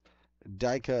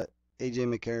 die cut,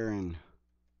 AJ McCarron,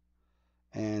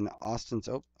 and Austin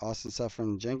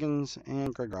Seferian Jenkins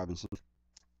and Greg Robinson.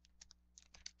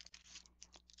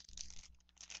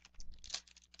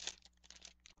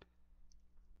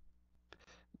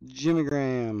 Jimmy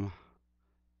Graham,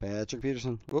 Patrick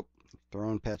Peterson, whoop,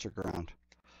 throwing Patrick around,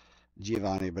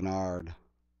 Giovanni Bernard,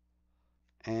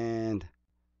 and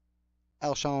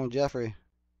Alshon Jeffrey,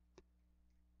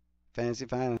 Fantasy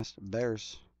Finest,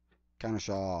 Bears,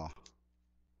 Shaw.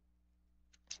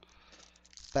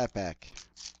 Fatback,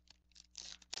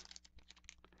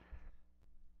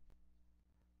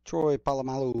 Troy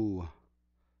Polamalu,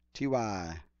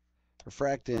 T.Y.,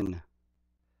 Refracting,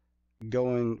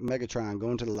 Megatron,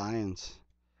 going to the Lions,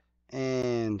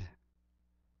 and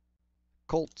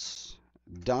Colts,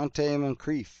 Dante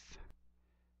Moncrief,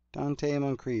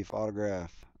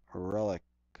 autograph, relic,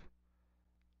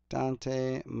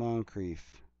 Dante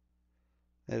Moncrief.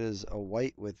 That is a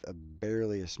white with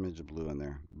barely a smidge of blue in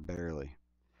there, barely.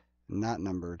 Not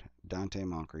numbered, Dante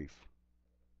Moncrief.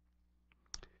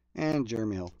 And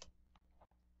Jeremy Hill.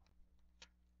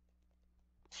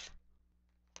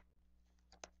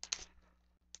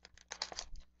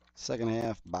 Second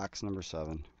half, box number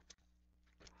 7.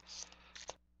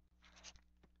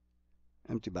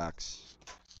 Empty box.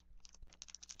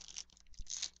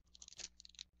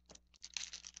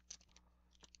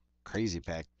 Crazy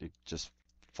pack. It's just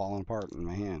falling apart in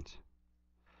my hands.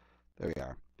 There we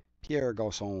are. Pierre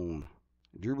Garçon,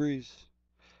 Drew Brees,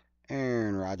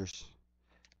 Aaron Rodgers,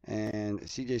 and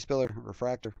C.J. Spiller,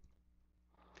 refractor.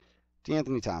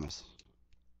 DeAnthony Thomas.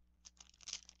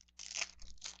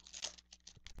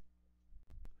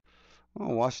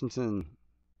 Oh, Washington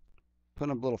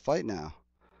putting up a little fight now.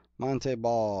 Monte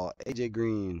Ball, A.J.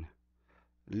 Green,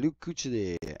 Luke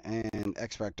Kuechly, and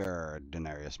X-Factor,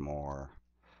 Denarius Moore.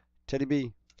 Teddy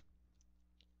B.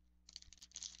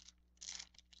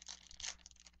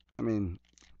 I mean,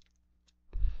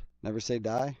 never say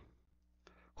die.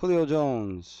 Julio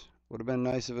Jones. Would have been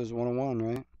nice if it was 101,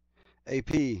 right?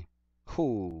 AP.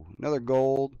 Ooh, another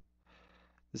gold.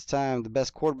 This time, the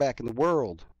best quarterback in the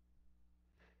world.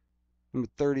 Number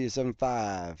 30 is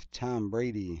 75. Tom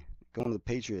Brady. Going to the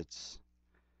Patriots.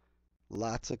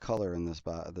 Lots of color in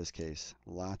this case.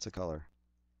 Lots of color.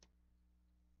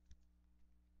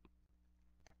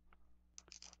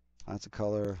 Lots of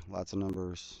color. Lots of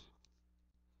numbers.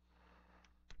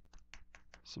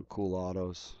 Some cool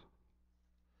autos.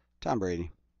 Tom Brady.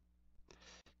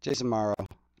 Jason Morrow.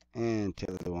 And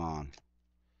Taylor Lewan.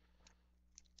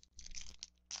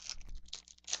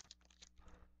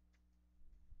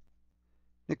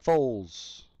 Nick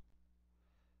Foles.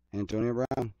 Antonio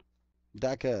Brown.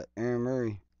 Daka. Aaron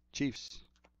Murray. Chiefs.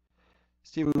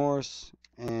 Stephen Morris.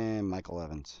 And Michael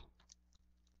Evans.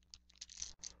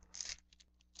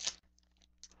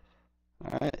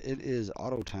 Alright, it is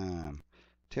auto time.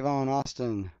 Tavon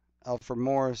Austin. Alfred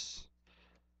Morris.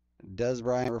 Dez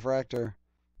Bryant refractor.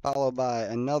 Followed by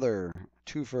another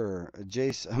twofer,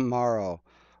 Jace Amaro.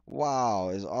 Wow,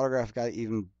 his autograph got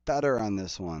even better on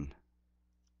this one.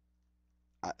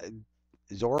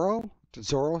 Zorro? Did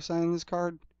Zorro sign this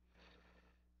card?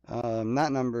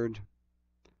 Not numbered.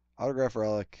 Autograph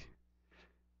relic.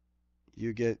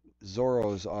 You get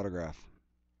Zorro's autograph.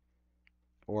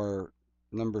 Or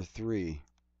number 3.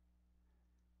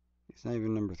 He's not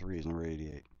even number 3, he's number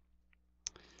 88.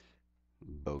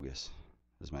 Bogus,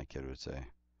 as my kid would say.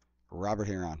 Robert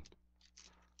Heron.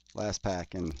 Last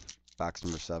pack in box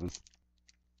number 7.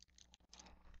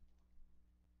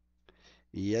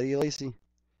 Yeti Lacy.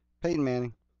 Peyton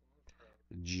Manning.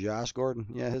 Josh Gordon.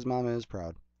 Yeah, his mama is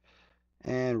proud.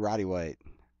 And Roddy White.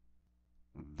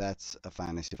 That's a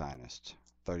finest.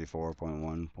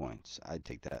 34.1 points. I'd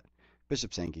take that.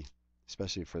 Bishop Sankey.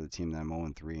 Especially for the team that I'm 0-3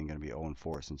 and going to be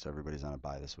 0-4 since everybody's on a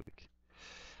bye this week.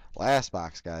 Last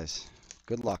box, guys.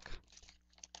 Good luck.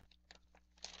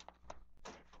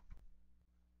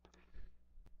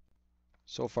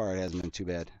 So far, it hasn't been too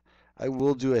bad. I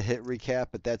will do a hit recap,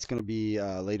 but that's going to be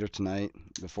later tonight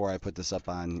before I put this up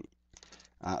on.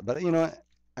 But you know what?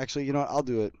 Actually, you know what? I'll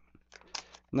do it.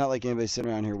 Not like anybody sitting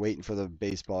around here waiting for the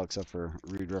baseball, except for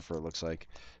Reed Riffer, it looks like.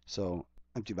 So,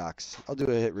 empty box. I'll do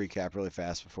a hit recap really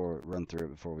fast before we run through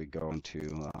it before we go into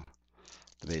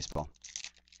the baseball.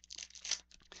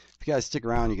 If you guys stick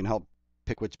around, you can help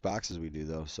pick which boxes we do,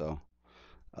 though. So,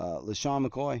 LaShawn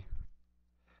McCoy,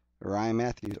 Ryan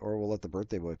Matthews, or we'll let the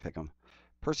birthday boy pick them.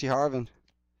 Percy Harvin.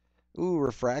 Ooh,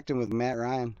 refracting with Matt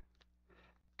Ryan.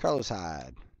 Carlos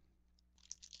Hyde.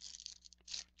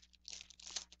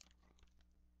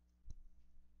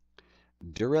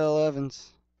 Darrell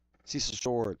Evans. Cecil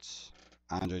Shorts.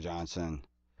 Andre Johnson.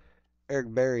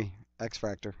 Eric Berry,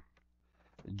 X-Factor.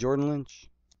 Jordan Lynch.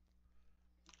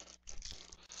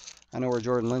 I know where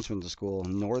Jordan Lynch went to school.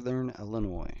 Northern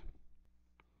Illinois.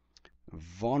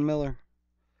 Vaughn Miller.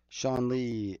 Sean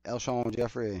Lee. Alshon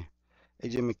Jeffrey.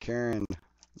 AJ McCarron.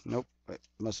 Nope. It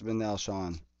must have been the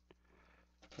Alshon.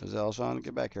 Is it Alshon?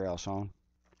 Get back here, Alshon.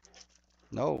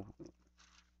 No.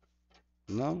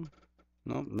 No.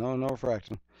 No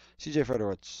refraction. CJ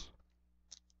Fredericks.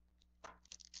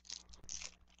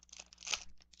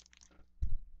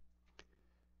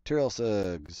 Terrell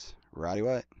Suggs. Roddy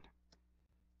White.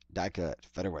 Die cut.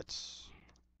 Fredericks.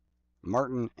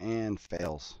 Martin and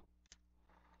Fails.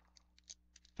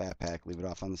 Fat pack. Leave it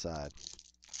off on the side.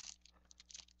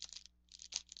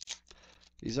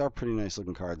 These are pretty nice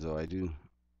looking cards, though. I do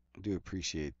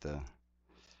appreciate the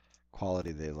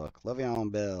quality they look.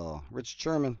 Le'Veon Bell, Rich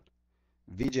Sherman,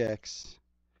 VJX,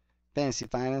 Fantasy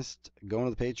Finest, going to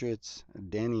the Patriots,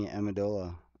 Danny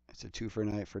Amendola. It's a 2 for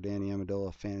night for Danny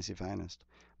Amendola, Fantasy Finest.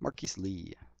 Marquise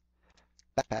Lee,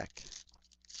 backpack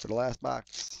for the last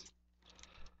box.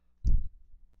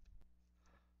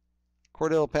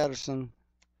 Cordell Patterson,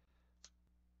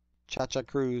 Cha-Cha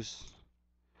Cruz,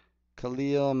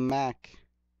 Khalil Mack,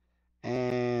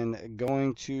 And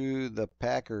going to the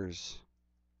Packers.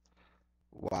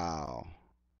 Wow.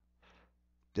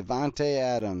 Devontae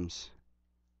Adams.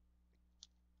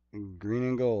 Green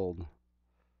and gold.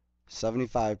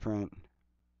 75 print.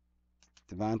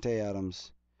 Devontae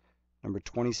Adams. Number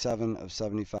 27 of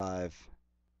 75.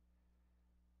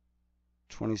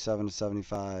 27 to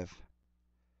 75.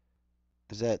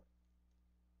 Is that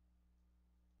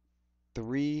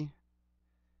 3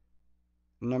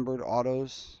 numbered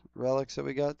autos relics that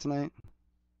we got tonight?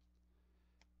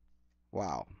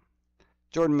 Wow.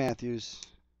 Jordan Matthews.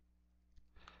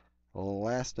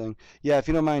 Last thing. Yeah, if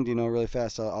you don't mind, really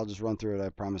fast, I'll just run through it. I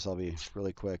promise I'll be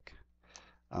really quick.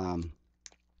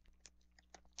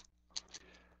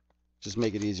 Just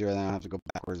make it easier, then I don't have to go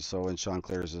backwards. So when Sean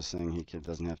clears this thing, he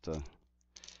doesn't have to.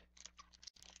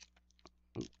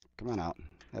 Come on out.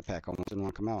 That pack almost didn't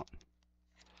want to come out.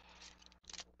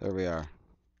 There we are.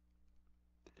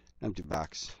 Empty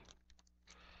box.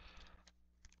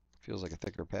 Feels like a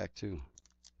thicker pack too.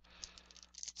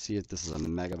 See if this is a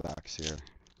mega box here.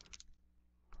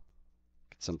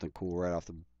 Get something cool right off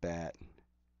the bat.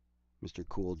 Mr.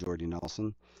 Cool Jordy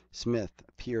Nelson. Smith,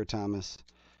 Pierre Thomas,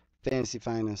 Fantasy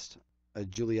Finest,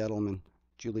 Julian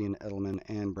Edelman,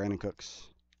 and Brandon Cooks.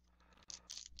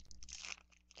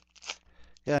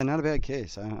 Yeah, not a bad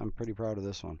case. I'm pretty proud of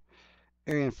this one.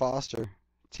 Arian Foster,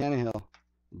 Tannehill,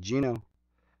 Gino,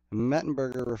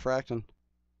 Mettenberger refracting,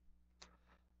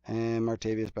 and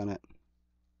Martavius Bennett.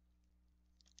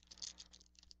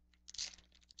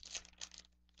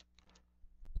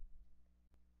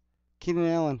 Keenan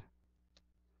Allen,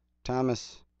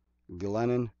 Thomas,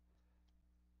 Glennon,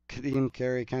 Kadeem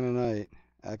Carey kind of night,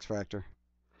 X Factor,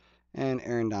 and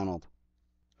Aaron Donald.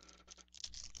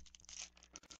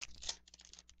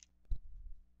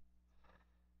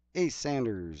 Ace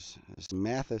Sanders,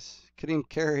 Mathis, Kadeem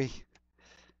Carey,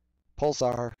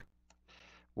 Pulsar.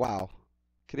 Wow.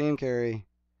 Kadeem Carey,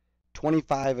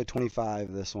 25 of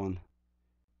 25 this one.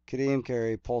 Kadeem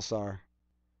Carey, Pulsar.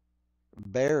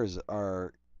 Bears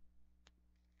are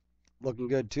looking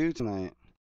good too tonight.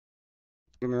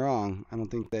 Don't get me wrong, I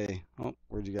don't think they... Oh,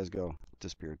 where'd you guys go?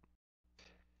 Disappeared.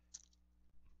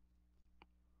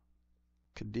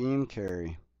 Kadeem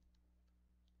Carey.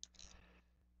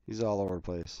 He's all over the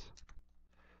place.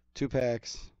 2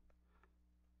 packs.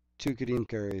 2 Kadeem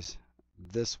Careys.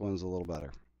 This one's a little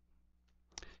better.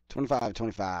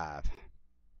 25-25.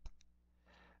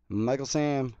 Michael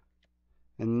Sam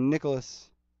and Nicholas.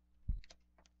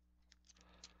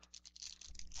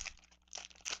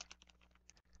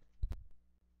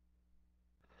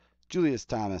 Julius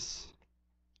Thomas.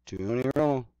 Tony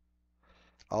Romo.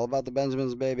 All about the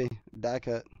Benjamins, baby. Die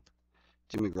cut.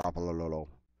 Jimmy Garoppolo.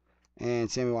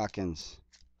 And Sammy Watkins.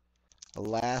 The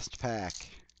last pack.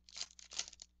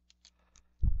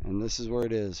 And this is where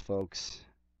it is, folks.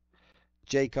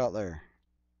 Jay Cutler.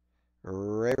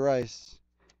 Ray Rice.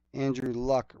 Andrew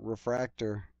Luck,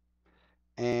 refractor.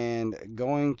 And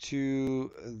going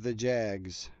to the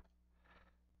Jags,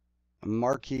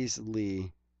 Marquise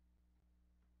Lee.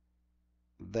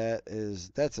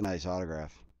 That's a nice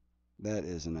autograph. That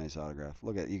is a nice autograph.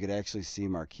 Look at, you could actually see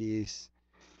Marquise.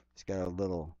 He's got a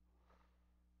little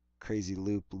crazy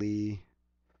loop Lee.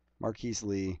 Marquise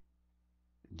Lee,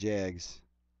 Jags.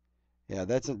 Yeah,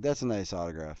 that's a nice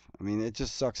autograph. I mean, it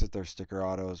just sucks that they're sticker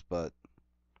autos, but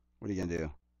what are you gonna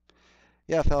do?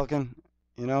 Yeah, Falcon.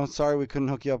 Sorry we couldn't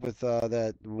hook you up with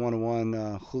that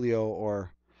 101 Julio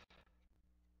or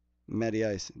Matty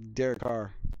Ice. Derek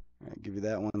Carr. All right, give you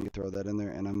that one. You throw that in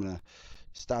there, and I'm gonna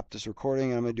stop this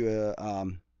recording. And I'm gonna do a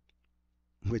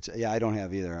which, yeah, I don't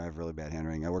have either. I have really bad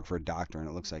handwriting. I work for a doctor, and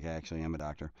it looks like I actually am a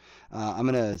doctor. I'm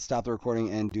gonna stop the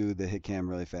recording and do the hit cam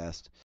really fast.